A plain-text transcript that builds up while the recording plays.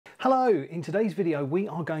Hello, in today's video we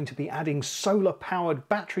are going to be adding solar powered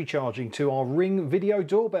battery charging to our Ring video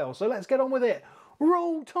doorbell. So let's get on with it.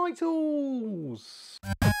 Roll titles!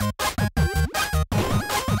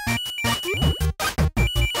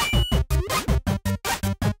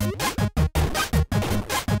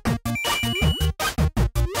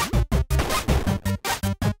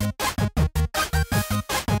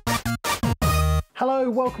 Hello,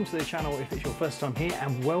 welcome to the channel if it's your first time here,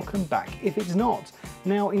 and welcome back if it's not.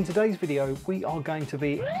 Now in today's video we are going to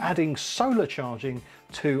be adding solar charging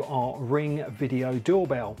to our Ring video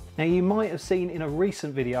doorbell. Now you might have seen in a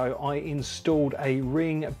recent video I installed a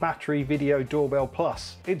Ring Battery Video Doorbell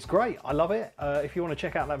Plus. It's great, I love it. If you want to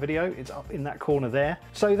check out that video, it's up in that corner there.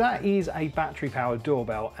 So that is a battery powered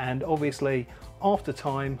doorbell, and obviously after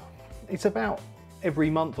time, it's about every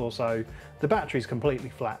month or so, the battery's completely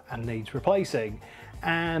flat and needs replacing.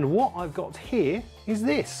 And what I've got here is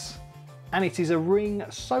this, and it is a Ring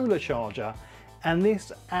solar charger, and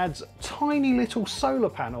this adds tiny little solar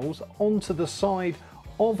panels onto the side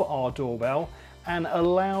of our doorbell and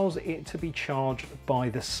allows it to be charged by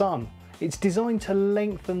the sun. It's designed to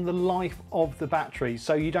lengthen the life of the battery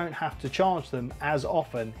so you don't have to charge them as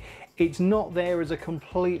often. It's not there as a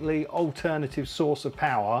completely alternative source of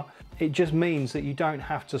power. It just means that you don't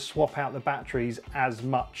have to swap out the batteries as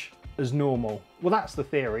much as normal. Well, that's the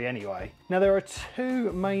theory anyway. Now there are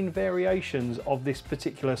two main variations of this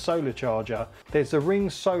particular solar charger. There's the Ring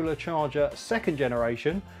Solar Charger 2nd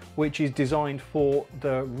generation, which is designed for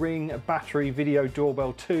the Ring Battery Video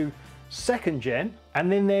Doorbell 2 2nd gen.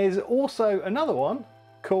 And then there's also another one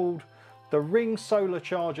called the Ring Solar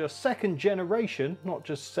Charger 2nd generation, not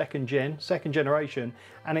just 2nd gen, 2nd generation,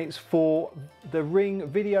 and it's for the Ring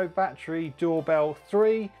Video Battery Doorbell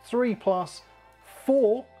 3, 3 Plus,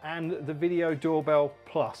 4, and the Video Doorbell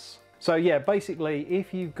Plus. So yeah, basically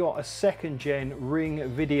if you've got a 2nd gen Ring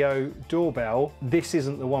Video Doorbell, this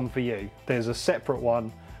isn't the one for you. There's a separate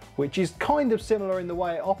one which is kind of similar in the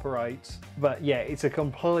way it operates, but yeah, it's a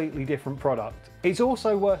completely different product. It's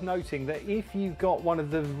also worth noting that if you've got one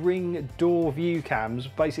of the Ring door view cams,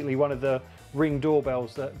 basically one of the Ring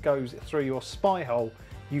doorbells that goes through your spy hole,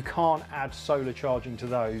 you can't add solar charging to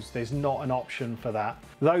those. There's not an option for that.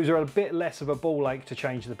 Those are a bit less of a ball ache to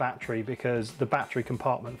change the battery because the battery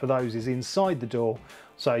compartment for those is inside the door.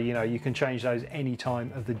 So, you know, you can change those any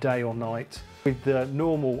time of the day or night. With the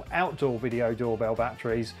normal outdoor video doorbell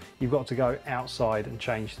batteries, you've got to go outside and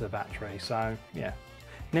change the battery. So, yeah.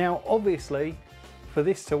 Now, obviously, for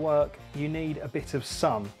this to work, you need a bit of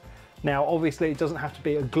sun. Now, obviously, it doesn't have to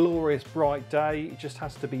be a glorious bright day. It just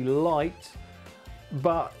has to be light.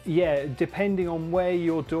 But yeah, depending on where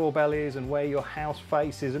your doorbell is and where your house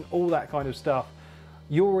faces and all that kind of stuff,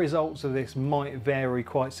 your results of this might vary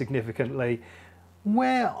quite significantly.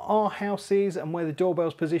 Where our house is and where the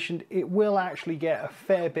doorbell's positioned, it will actually get a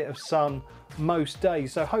fair bit of sun most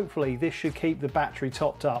days. So hopefully this should keep the battery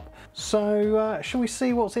topped up. So shall we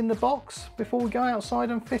see what's in the box before we go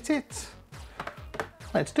outside and fit it?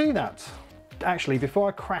 Let's do that. Actually, before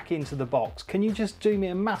I crack into the box, can you just do me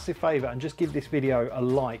a massive favor and just give this video a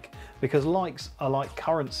like? Because likes are like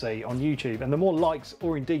currency on YouTube, and the more likes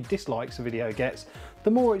or indeed dislikes a video gets,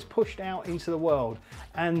 the more it's pushed out into the world.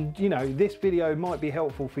 And you know, this video might be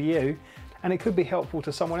helpful for you, and it could be helpful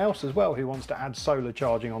to someone else as well who wants to add solar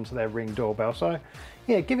charging onto their Ring doorbell. So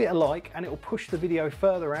yeah, give it a like and it will push the video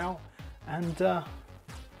further out, and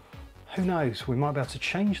who knows, we might be able to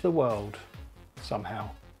change the world somehow.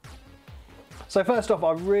 So first off,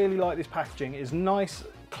 I really like this packaging. It's nice,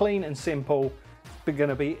 clean and simple, but going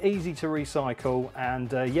to be easy to recycle, and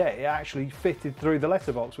yeah, it actually fitted through the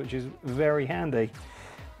letterbox, which is very handy.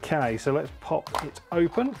 Okay, so let's pop it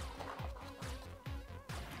open.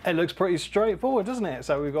 It looks pretty straightforward, doesn't it?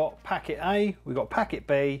 So we've got packet A, we've got packet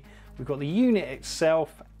B, we've got the unit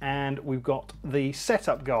itself, and we've got the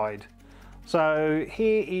setup guide. So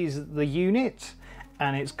here is the unit,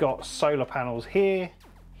 and it's got solar panels here,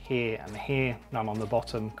 here and here, none on the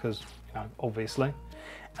bottom because, you know, obviously.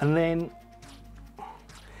 And then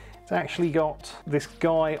it's actually got this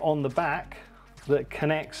guy on the back that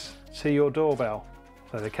connects to your doorbell.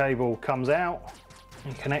 So the cable comes out,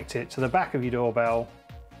 you connect it to the back of your doorbell,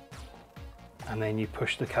 and then you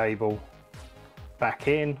push the cable back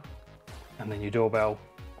in, and then your doorbell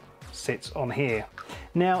sits on here.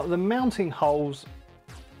 Now the mounting holes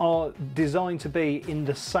are designed to be in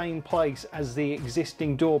the same place as the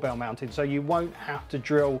existing doorbell mounted, so you won't have to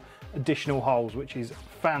drill additional holes, which is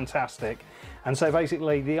fantastic. And so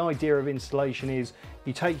basically the idea of installation is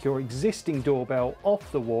you take your existing doorbell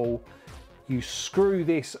off the wall, you screw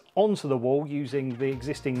this onto the wall using the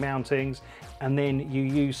existing mountings, and then you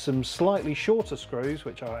use some slightly shorter screws,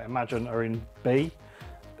 which I imagine are in B,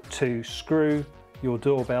 to screw your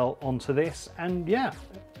doorbell onto this, and yeah,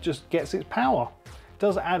 it just gets its power. It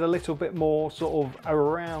does add a little bit more sort of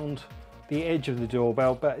around the edge of the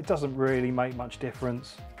doorbell, but it doesn't really make much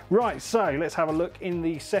difference. Right, so let's have a look in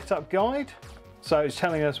the setup guide. So it's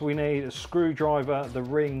telling us we need a screwdriver, the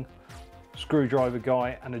Ring screwdriver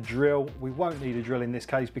guy, and a drill. We won't need a drill in this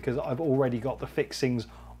case because I've already got the fixings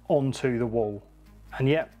onto the wall. And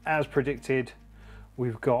yep, as predicted,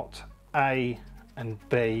 we've got A and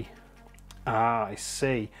B. Ah, I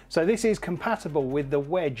see. So this is compatible with the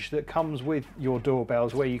wedge that comes with your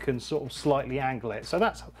doorbells, where you can sort of slightly angle it. So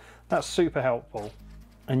that's super helpful.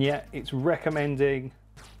 And yet it's recommending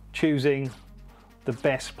choosing the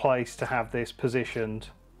best place to have this positioned.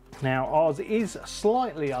 Now ours is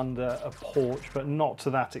slightly under a porch, but not to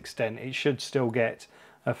that extent. It should still get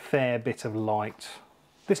a fair bit of light.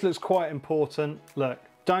 This looks quite important. Look,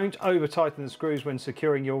 don't over tighten the screws when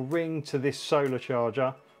securing your Ring to this solar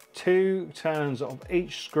charger. 2 turns of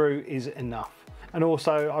each screw is enough. And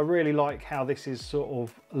also I really like how this is sort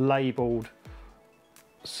of labelled,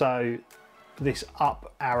 so this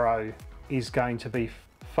up arrow is going to be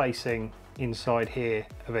facing inside here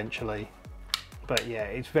eventually. But yeah,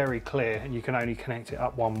 it's very clear and you can only connect it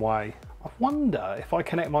up one way. I wonder if I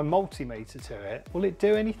connect my multimeter to it, will it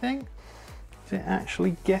do anything? Is it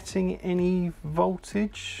actually getting any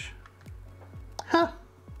voltage? Huh.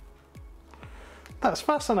 That's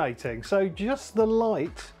fascinating. So just the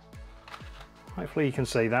light, hopefully you can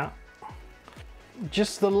see that,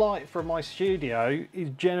 just the light from my studio is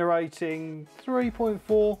generating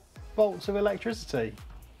 3.4 volts of electricity.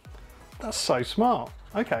 That's so smart.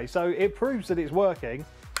 Okay, so it proves that it's working.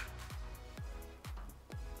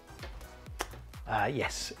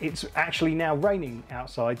 Yes, it's actually now raining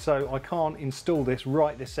outside, so I can't install this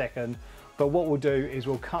right this second. But what we'll do is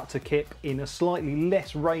we'll cut to Kip in a slightly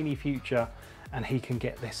less rainy future and he can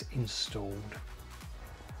get this installed.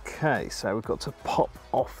 Okay, so we've got to pop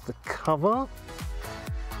off the cover.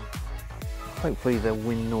 Hopefully the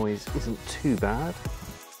wind noise isn't too bad.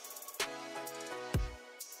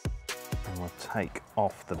 And we'll take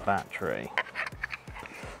off the battery.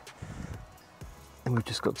 And we've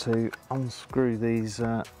just got to unscrew these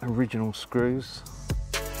original screws.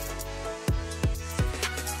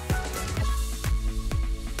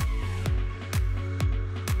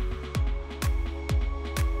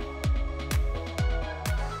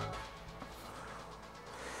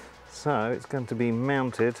 So it's going to be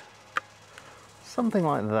mounted something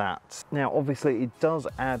like that. Now obviously it does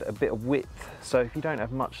add a bit of width, so if you don't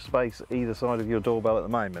have much space either side of your doorbell at the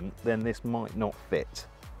moment, then this might not fit.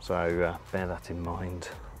 So bear that in mind.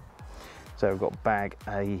 So we've got bag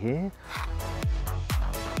A here.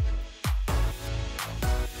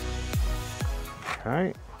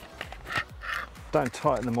 Okay. Don't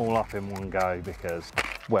tighten them all up in one go because,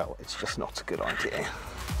 well, it's just not a good idea.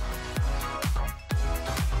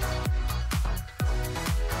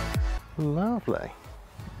 Lovely.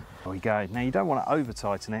 There we go. Now you don't want to over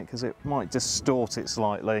tighten it because it might distort it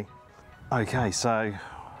slightly. Okay, so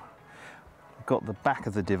I've got the back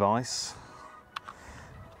of the device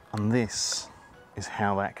and this is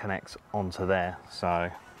how that connects onto there.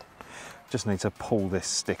 So just need to pull this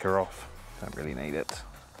sticker off. Don't really need it.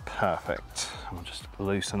 Perfect. I'll just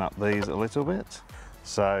loosen up these a little bit.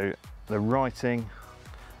 So the writing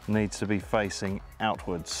needs to be facing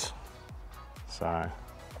outwards. So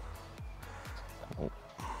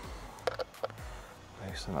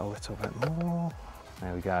loosen a little bit more.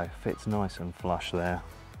 There we go, fits nice and flush there.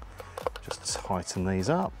 Just tighten these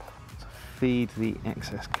up. Feed the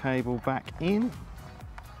excess cable back in.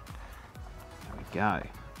 There we go.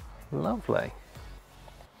 Lovely.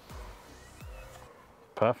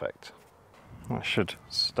 Perfect. That should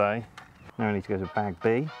stay. Now I need to go to bag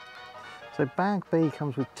B. So bag B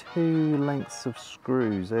comes with 2 lengths of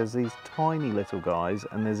screws. There's these tiny little guys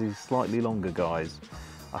and there's these slightly longer guys.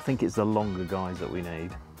 I think it's the longer guys that we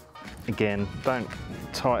need. Again, don't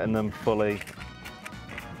tighten them fully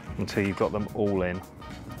until you've got them all in.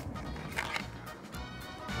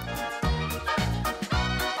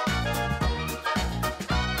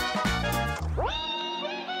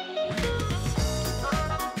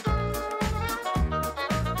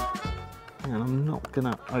 And I'm not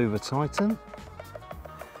gonna over tighten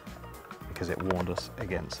because it warned us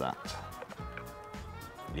against that.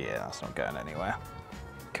 Yeah, that's not going anywhere.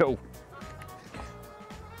 Cool.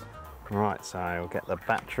 Right, so I'll get the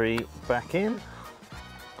battery back in.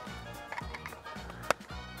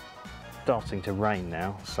 Starting to rain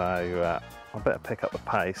now, so I better pick up the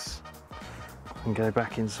pace. and go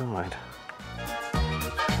back inside.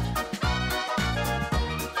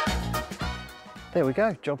 There we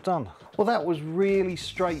go, job done. Well, that was really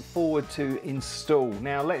straightforward to install.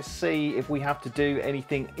 Now let's see if we have to do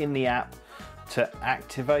anything in the app to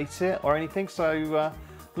activate it or anything. So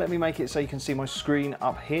let me make it so you can see my screen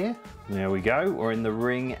up here. There we go, we're in the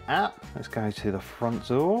Ring app. Let's go to the front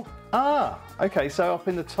door. Okay, so up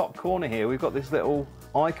in the top corner here, we've got this little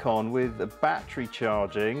icon with the battery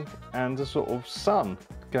charging and a sort of sun.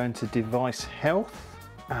 Going to device health.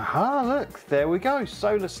 Aha, look, there we go.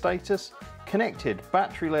 Solar status connected,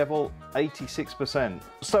 battery level 86%.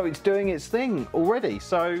 So it's doing its thing already.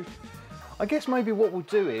 So I guess maybe what we'll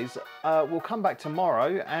do is we'll come back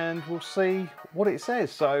tomorrow and we'll see what it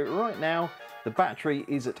says. So right now the battery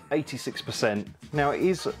is at 86%. Now it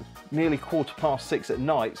is nearly 6:15 at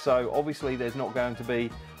night, so obviously there's not going to be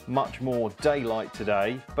much more daylight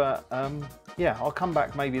today, but yeah, I'll come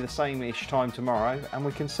back maybe the same-ish time tomorrow and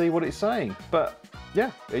we can see what it's saying. But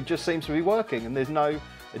yeah, it just seems to be working and there's no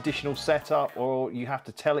additional setup or you have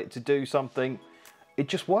to tell it to do something. It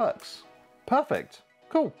just works. Perfect.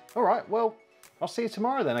 Cool. All right, well, I'll see you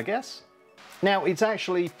tomorrow then, I guess. Now, it's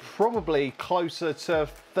actually probably closer to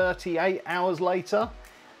 38 hours later,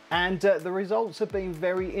 and the results have been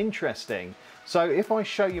very interesting. So if I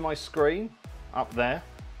show you my screen up there,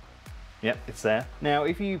 yep, it's there. Now,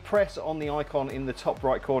 if you press on the icon in the top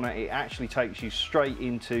right corner, it actually takes you straight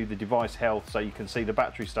into the device health so you can see the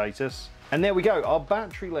battery status. And there we go, our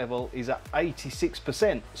battery level is at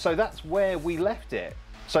 86%. So that's where we left it.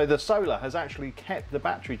 So the solar has actually kept the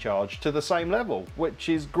battery charge to the same level, which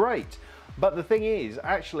is great. But the thing is,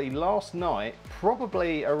 actually last night,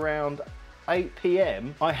 probably around 8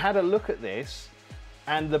 PM, I had a look at this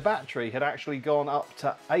and the battery had actually gone up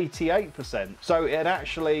to 88%. So it had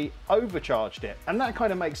actually overcharged it. And that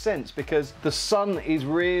kind of makes sense because the sun is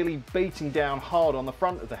really beating down hard on the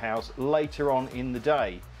front of the house later on in the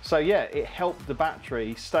day. So yeah, it helped the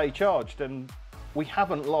battery stay charged and we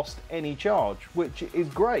haven't lost any charge, which is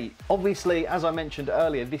great. Obviously, as I mentioned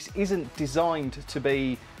earlier, this isn't designed to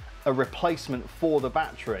be a replacement for the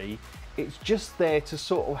battery. It's just there to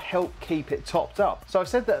sort of help keep it topped up. So I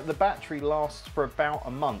said that the battery lasts for about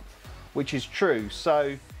a month, which is true.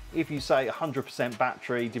 So if you say 100%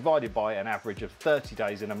 battery divided by an average of 30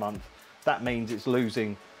 days in a month, that means it's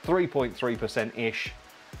losing 3.3%-ish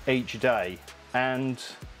each day. And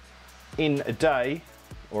in a day,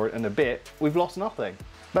 or in a bit, we've lost nothing.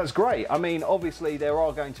 That's great. I mean, obviously there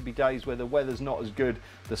are going to be days where the weather's not as good,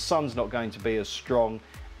 the sun's not going to be as strong,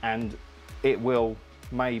 and it will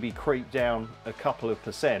maybe creep down a couple of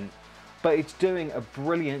percent, but it's doing a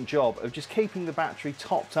brilliant job of just keeping the battery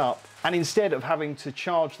topped up. And instead of having to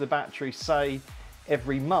charge the battery, say,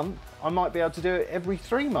 every month, I might be able to do it every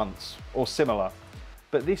 3 months or similar.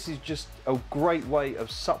 But this is just a great way of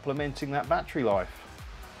supplementing that battery life.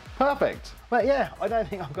 Perfect. But yeah, I don't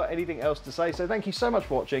think I've got anything else to say, so thank you so much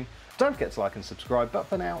for watching. Don't forget to like and subscribe, but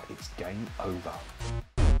for now, it's game over.